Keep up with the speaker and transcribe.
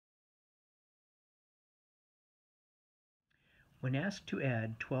When asked to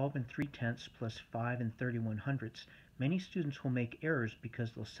add 12 and 3/10 plus 5 and 31/100, many students will make errors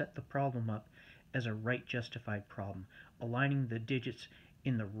because they'll set the problem up as a right justified problem, aligning the digits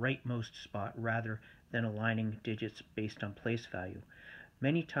in the rightmost spot rather than aligning digits based on place value.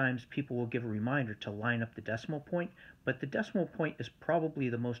 Many times people will give a reminder to line up the decimal point, but the decimal point is probably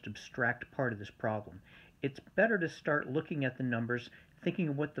the most abstract part of this problem. It's better to start looking at the numbers, thinking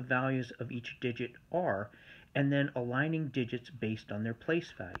of what the values of each digit are, and then aligning digits based on their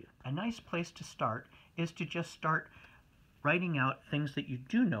place value. A nice place to start is to just start writing out things that you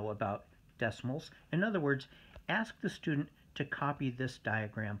do know about decimals. In other words, ask the student to copy this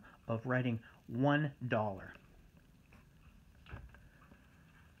diagram of writing $1.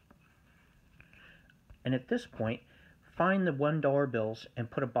 And at this point, find the $1 bills and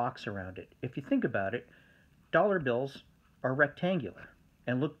put a box around it. If you think about it, dollar bills are rectangular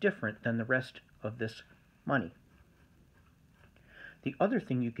and look different than the rest of this money. The other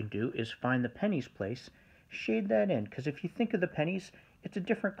thing you can do is find the pennies place, shade that in, because if you think of the pennies, it's a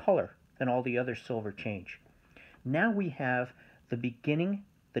different color than all the other silver change. Now we have the beginning,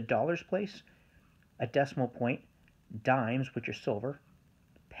 the dollars place, a decimal point, dimes, which are silver,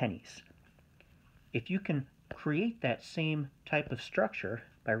 pennies. If you can create that same type of structure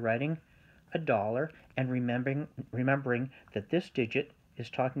by writing a dollar and remembering that this digit is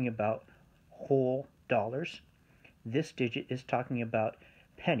talking about whole dollars, this digit is talking about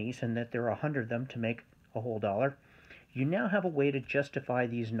pennies, and that there are 100 of them to make a whole dollar, you now have a way to justify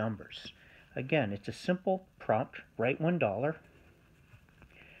these numbers. Again, it's a simple prompt. Write $1,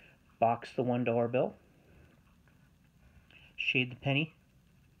 box the $1 bill, shade the penny,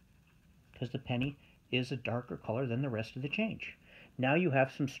 because the penny is a darker color than the rest of the change. Now you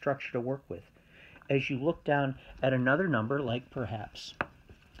have some structure to work with. As you look down at another number, like perhaps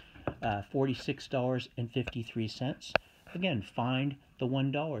 $46.53, again, find the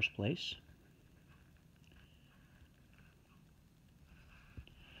 $1 place.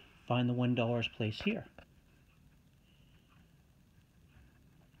 Find the $1 place here.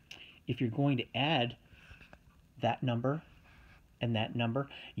 If you're going to add that number and that number,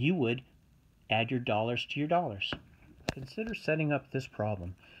 you would add your dollars to your dollars. Consider setting up this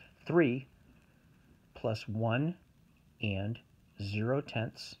problem. 3 plus 1 and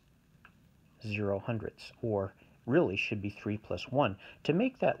 0/10, 0/100, or really should be 3 plus 1. To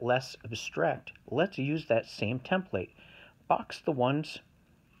make that less abstract, let's use that same template. Box the ones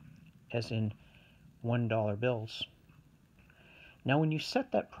as in $1 bills. Now when you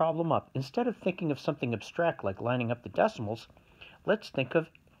set that problem up, instead of thinking of something abstract like lining up the decimals, let's think of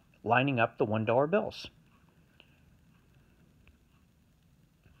lining up the $1 bills.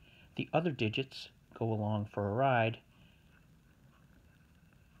 The other digits go along for a ride.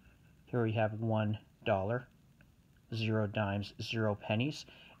 Here we have $1, 0 dimes, 0 pennies,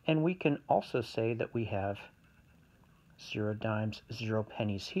 and we can also say that we have 0 dimes, 0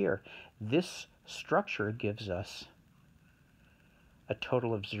 pennies here. This structure gives us a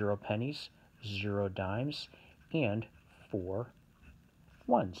total of 0 pennies, 0 dimes, and 4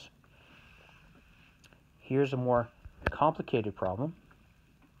 ones. Here's a more complicated problem.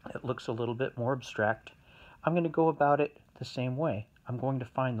 It looks a little bit more abstract. I'm going to go about it the same way. I'm going to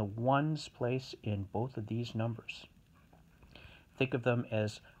find the ones place in both of these numbers. Think of them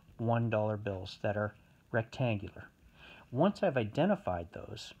as $1 bills that are rectangular. Once I've identified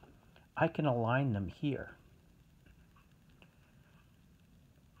those, I can align them here.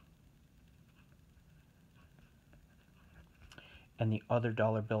 And the other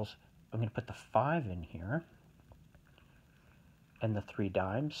dollar bills, I'm going to put the 5 in here, and the 3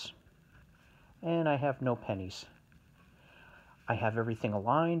 dimes, and I have no pennies. I have everything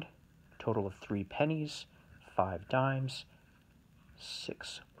aligned, total of 3 pennies, 5 dimes,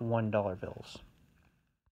 6 $1 bills.